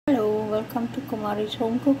welcome to Kumari's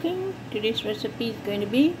Home Cooking. Today's recipe is going to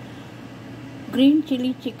be green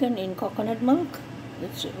chili chicken in coconut milk.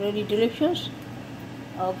 It's really delicious.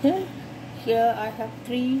 Okay, here I have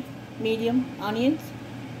 3 medium onions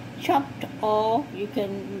chopped, or you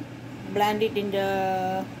can blend it in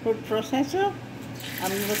the food processor.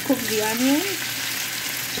 I'm going to cook the onions.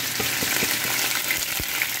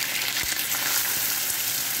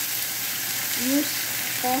 Use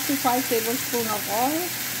 4 to 5 tablespoons of oil.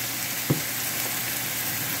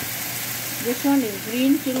 This one is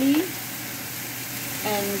green chili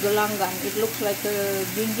and galangan. It looks like a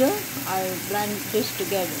ginger. I blend this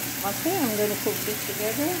together. Okay, I'm going to cook this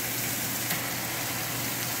together.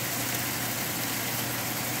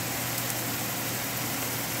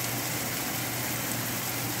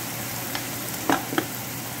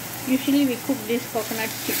 Usually we cook this coconut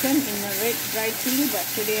chicken in a red dry chili, but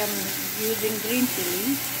today I'm using green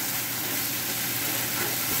chili.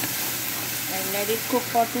 And let it cook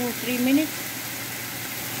for 2-3 minutes.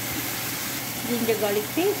 Ginger garlic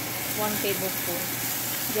paste, 1 tablespoon.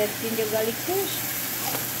 Just ginger garlic paste.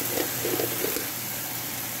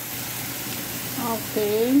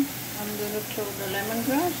 Okay, I'm going to throw the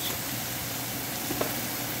lemongrass.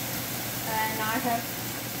 And I have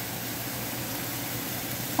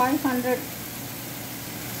 500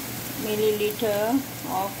 milliliter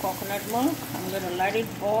of coconut milk. I'm going to let it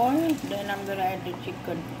boil, then I'm going to add the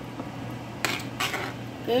chicken.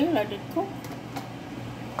 Okay, let it cook.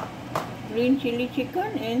 Green chili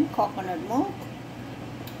chicken in coconut milk.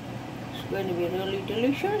 It's going to be really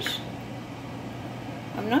delicious.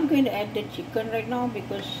 I'm not going to add the chicken right now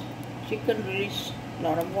because chicken releases a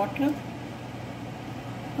lot of water.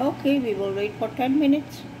 Okay, we will wait for 10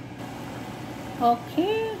 minutes.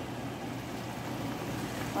 Okay,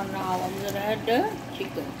 and now I'm going to add the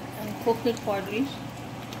chicken and cook it for at least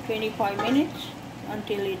 25 minutes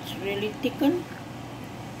until it's really thickened.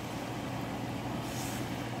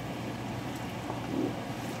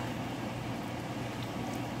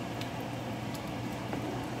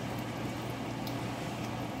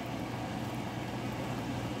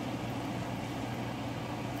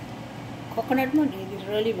 Coconut milk is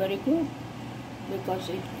really very good because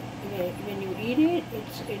when you eat it,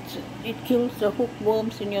 it kills the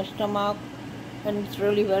hookworms in your stomach, and it's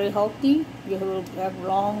really very healthy. You will have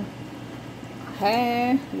long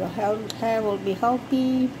hair. Your hair will be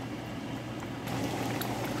healthy.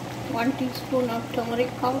 1 teaspoon of turmeric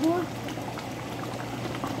powder.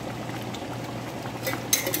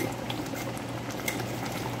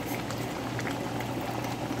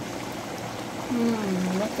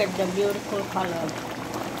 Look at the beautiful color.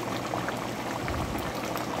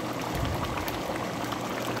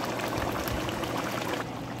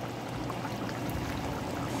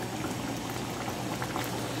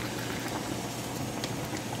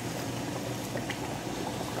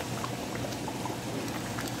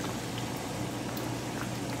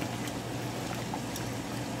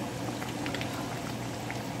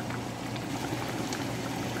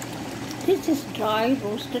 This is dry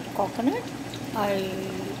roasted coconut.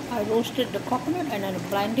 I roasted the coconut and I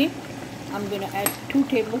blend it. I'm going to add 2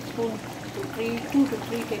 to 3 tablespoons.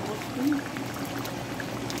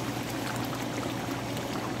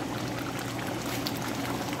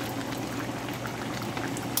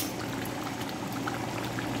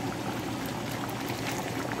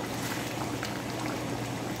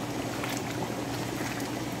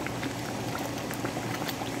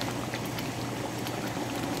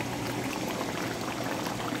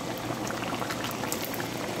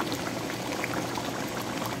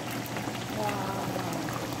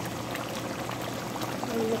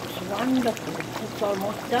 It looks wonderful. It's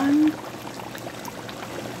almost done.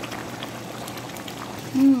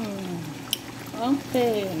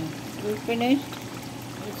 Okay, we finished.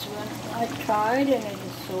 It's one I tried and it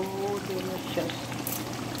is so delicious.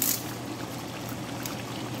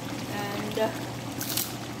 And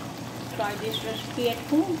try this recipe at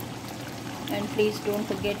home. And please don't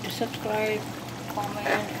forget to subscribe, comment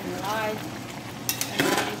and like. And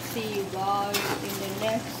I will see you guys in the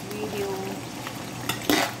next video.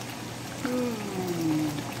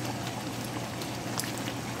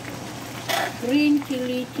 Green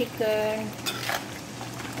chili chicken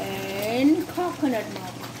and coconut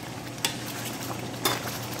milk.